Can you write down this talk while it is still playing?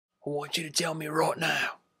I want you to tell me right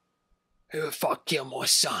now, who the fuck killed my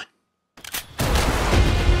son?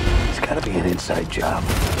 It's gotta be an inside job.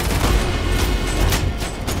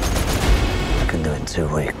 I can do it in 2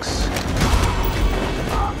 weeks.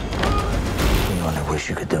 You only wish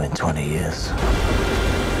you could do it in 20 years.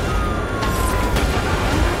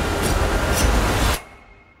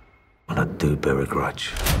 And I do bear a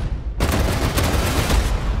grudge.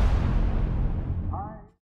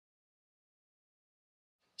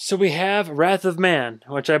 So we have Wrath of Man,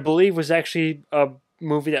 which I believe was actually a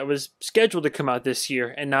movie that was scheduled to come out this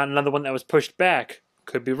year and not another one that was pushed back.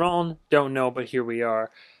 Could be wrong, don't know, but here we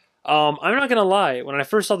are. I'm not gonna lie, when I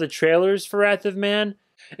first saw the trailers for Wrath of Man,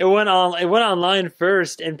 it went online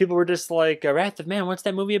first, and people were just like, Wrath of Man, what's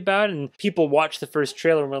that movie about? And people watched the first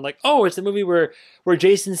trailer and were like, oh, it's the movie where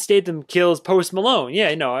Jason Statham kills Post Malone.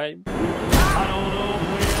 Yeah, no, I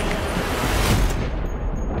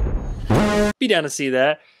be down to see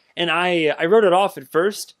that. And I wrote it off at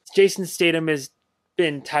first. Jason Statham has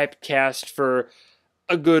been typecast for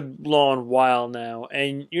a good long while now,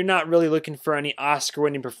 and you're not really looking for any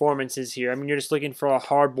Oscar-winning performances here. I mean, you're just looking for a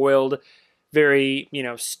hard-boiled, very,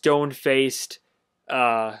 stone-faced,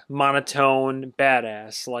 monotone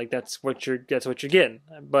badass. Like that's what you're getting.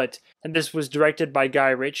 And this was directed by Guy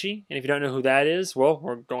Ritchie, and if you don't know who that is, well,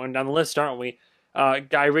 we're going down the list, aren't we?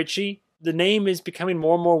 Guy Ritchie. The name is becoming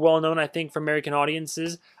more and more well-known, I think, for American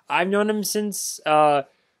audiences. I've known him since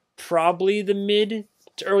probably the mid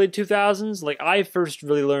to early 2000s. Like, I first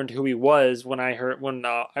really learned who he was when I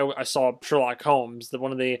saw Sherlock Holmes,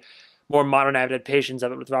 one of the more modern adaptations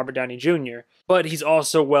of it with Robert Downey Jr. But he's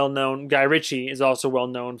also well-known. Guy Ritchie is also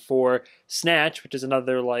well-known for Snatch, which is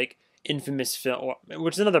another infamous film,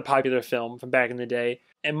 which is another popular film from back in the day,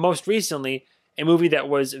 and most recently a movie that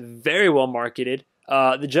was very well marketed.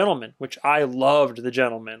 The Gentleman, which I loved. The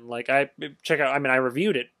Gentleman, I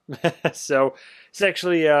reviewed it. So it's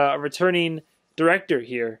actually a returning director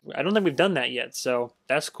here. I don't think we've done that yet, so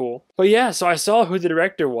that's cool. But yeah, so I saw who the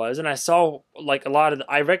director was, and I saw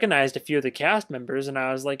I recognized a few of the cast members, and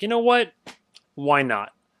I was like, you know what? Why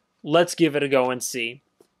not? Let's give it a go and see.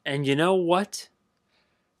 And you know what?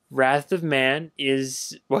 Wrath of Man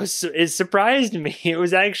surprised me. It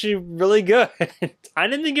was actually really good. I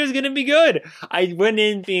didn't think it was going to be good. I went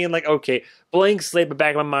in being like, okay, blank slate, but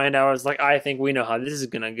back in my mind, I was like, I think we know how this is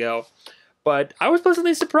going to go. But I was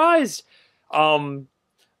pleasantly surprised. IMDb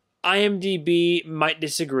might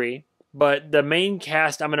disagree, but the main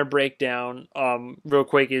cast I'm going to break down real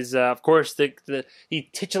quick is, of course, the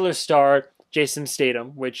titular star, Jason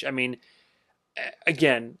Statham, which, I mean,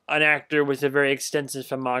 again, an actor with a very extensive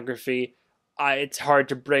filmography. It's hard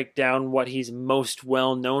to break down what he's most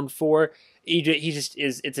well known for. He just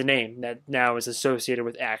is. It's a name that now is associated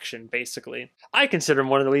with action, basically. I consider him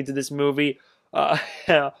one of the leads of this movie. Holt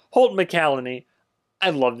McCallany.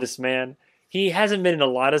 I love this man. He hasn't been in a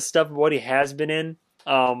lot of stuff, but what he has been in,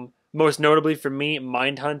 most notably for me,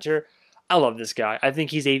 Mindhunter. I love this guy. I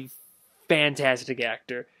think he's a fantastic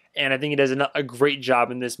actor. And I think he does a great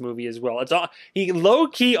job in this movie as well. He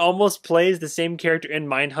low-key almost plays the same character in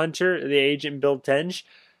Mindhunter, the agent Bill Tench.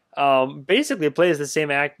 Basically plays the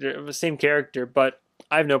same character, but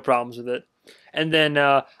I have no problems with it. And then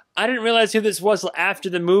I didn't realize who this was after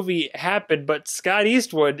the movie happened, but Scott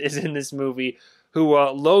Eastwood is in this movie, who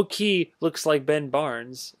low-key looks like Ben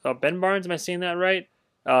Barnes. Ben Barnes, am I saying that right?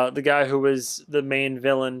 The guy who was the main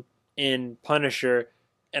villain in Punisher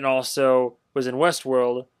and also was in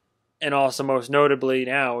Westworld. And also, most notably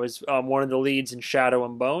now, is one of the leads in Shadow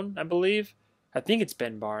and Bone, I believe. I think it's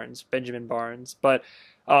Benjamin Barnes. But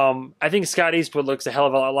I think Scott Eastwood looks a hell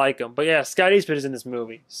of a lot like him. But yeah, Scott Eastwood is in this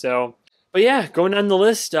movie. But yeah, going down the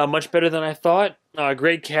list, much better than I thought.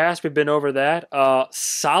 Great cast, we've been over that.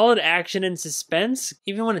 Solid action and suspense.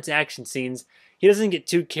 Even when it's action scenes, he doesn't get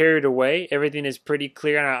too carried away. Everything is pretty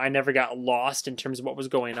clear, and I never got lost in terms of what was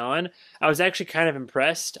going on. I was actually kind of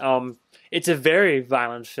impressed. It's a very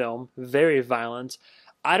violent film, very violent.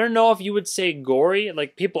 I don't know if you would say gory,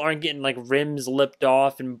 people aren't getting rims lipped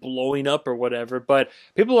off and blowing up or whatever, but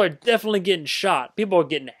people are definitely getting shot. People are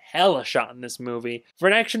getting hella shot in this movie. For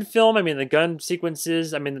an action film, I mean, the gun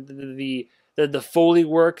sequences, I mean, the Foley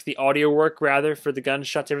work, the audio work rather, for the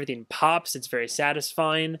gunshots, everything pops. It's very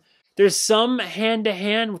satisfying. There's some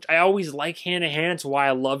hand-to-hand, which I always like hand-to-hand. It's why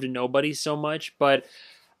I loved Nobody so much, but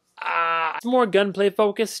it's more gunplay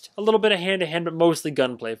focused. A little bit of hand-to-hand, but mostly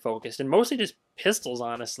gunplay focused, and mostly just pistols,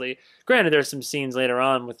 honestly. Granted, there's some scenes later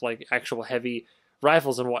on with actual heavy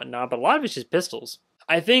rifles and whatnot, but a lot of it's just pistols.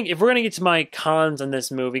 I think if we're going to get to my cons on this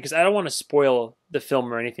movie, because I don't want to spoil the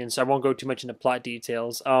film or anything, so I won't go too much into plot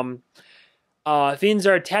details. Things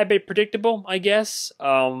are a tad bit predictable, I guess.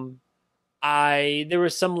 There were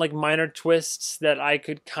some like minor twists that I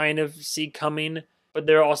could kind of see coming, but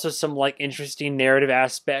there are also some like interesting narrative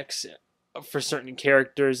aspects for certain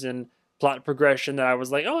characters and plot progression that I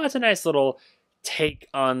was like, oh, that's a nice little take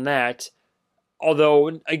on that.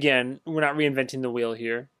 Although, again, we're not reinventing the wheel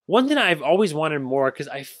here. One thing I've always wanted more, because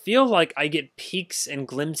I feel like I get peeks and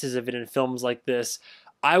glimpses of it in films like this.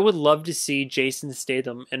 I would love to see Jason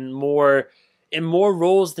Statham in more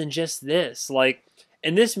roles than just this. Like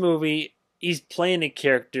in this movie, he's playing a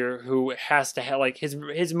character who has to have like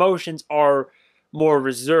his emotions are more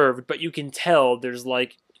reserved, but you can tell there's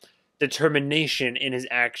like determination in his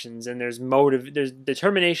actions, and there's motive, there's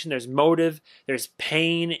determination, there's motive, there's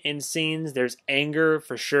pain in scenes, there's anger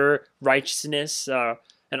for sure, righteousness,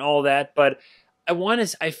 and all that. But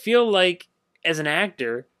I feel like as an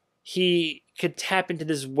actor, he could tap into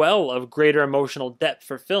this well of greater emotional depth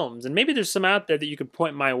for films, and maybe there's some out there that you could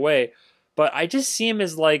point my way. But I just see him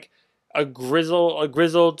as like a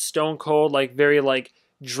grizzled, stone cold, like very like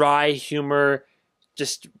dry humor,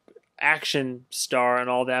 just action star and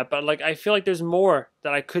all that. But like I feel like there's more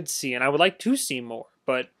that I could see, and I would like to see more.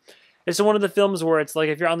 But it's one of the films where it's like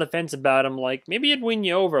if you're on the fence about him, like maybe it'd win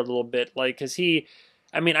you over a little bit, like because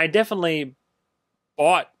I definitely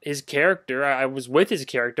bought his character. I was with his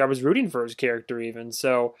character. I was rooting for his character even.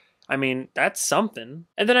 So I mean, that's something.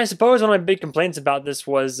 And then I suppose one of my big complaints about this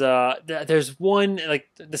was there's one, like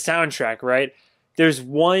the soundtrack, right? There's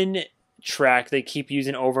one track they keep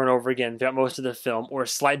using over and over again throughout most of the film, or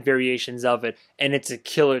slight variations of it, and it's a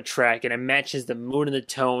killer track, and it matches the mood and the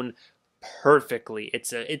tone perfectly.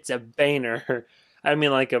 It's a banger. I don't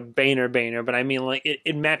mean like a banger, but I mean like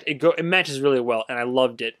it matches really well, and I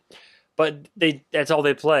loved it. But that's all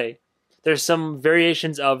they play. There's some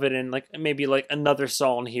variations of it, and like maybe like another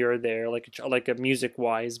song here or there, like a music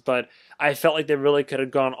wise. But I felt like they really could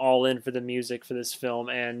have gone all in for the music for this film,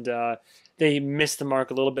 and they missed the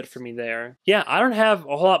mark a little bit for me there. Yeah, I don't have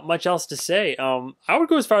a whole lot much else to say. I would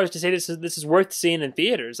go as far as to say this is worth seeing in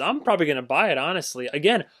theaters. I'm probably gonna buy it, honestly.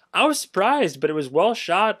 Again, I was surprised, but it was well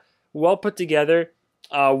shot, well put together,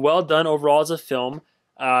 well done overall as a film.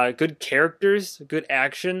 Good characters, good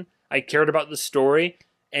action. I cared about the story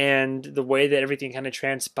and the way that everything kind of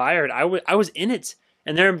transpired. I was in it,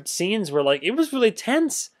 and there are scenes where like it was really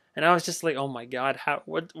tense, and I was just like, oh my god,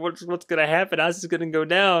 what's gonna happen? How's this gonna go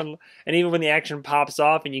down? And even when the action pops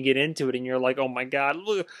off and you get into it, and you're like, oh my god,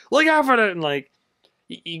 look out for it, and like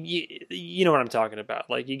you know what I'm talking about.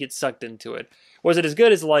 Like you get sucked into it. Was it as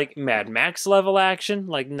good as like Mad Max level action?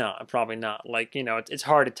 Like no, probably not. Like it's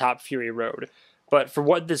hard to top Fury Road, but for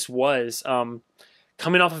what this was,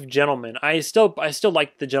 coming off of Gentleman, I still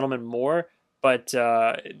liked The Gentleman more, but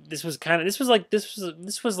this was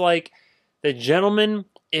like The Gentleman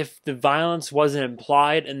if the violence wasn't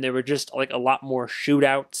implied and there were just like a lot more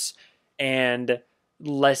shootouts and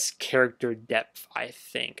less character depth. I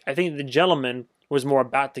think The Gentleman was more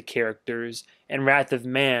about the characters, and Wrath of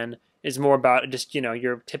Man is more about just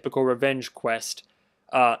your typical revenge quest.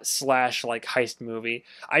 Slash like heist movie.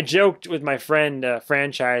 I joked with my friend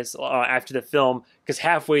Franchise after the film, because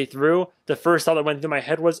halfway through, the first thought that went through my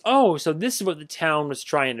head was, oh, so this is what the town was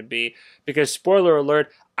trying to be. Because spoiler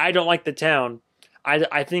alert, I don't like the town.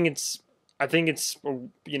 I think it's it's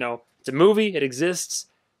a movie. It exists.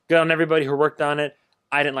 Good on everybody who worked on it.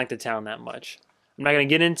 I didn't like the town that much. I'm not gonna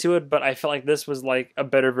get into it, but I felt like this was like a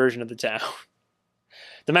better version of the town.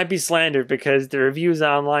 That might be slander because the reviews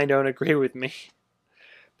online don't agree with me.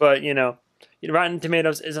 But, Rotten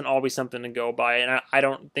Tomatoes isn't always something to go by, and I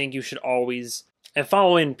don't think you should always... And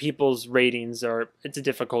following people's ratings, it's a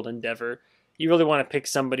difficult endeavor. You really want to pick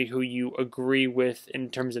somebody who you agree with in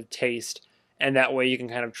terms of taste, and that way you can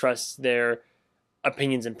kind of trust their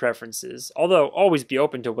opinions and preferences. Although, always be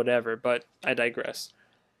open to whatever, but I digress.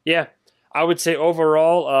 Yeah, I would say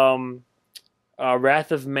overall,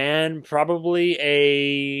 Wrath of Man, probably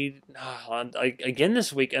again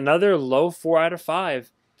this week, another low 4 out of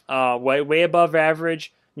 5. Way above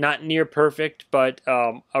average, not near perfect, but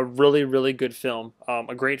a really, really good film.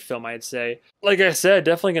 A great film, I'd say. Like I said,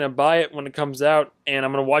 definitely going to buy it when it comes out, and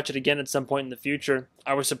I'm going to watch it again at some point in the future.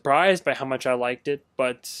 I was surprised by how much I liked it,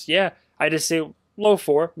 but yeah, I just say low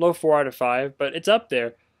 4 out of 5, but it's up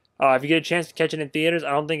there. If you get a chance to catch it in theaters, I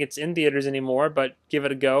don't think it's in theaters anymore, but give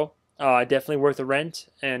it a go. Definitely worth a rent,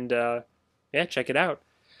 and yeah, check it out.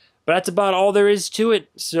 But that's about all there is to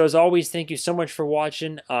it. So as always, thank you so much for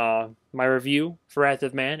watching my review for Wrath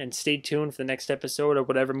of Man, and stay tuned for the next episode of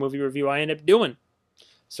whatever movie review I end up doing.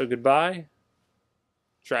 So goodbye,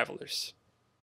 travelers.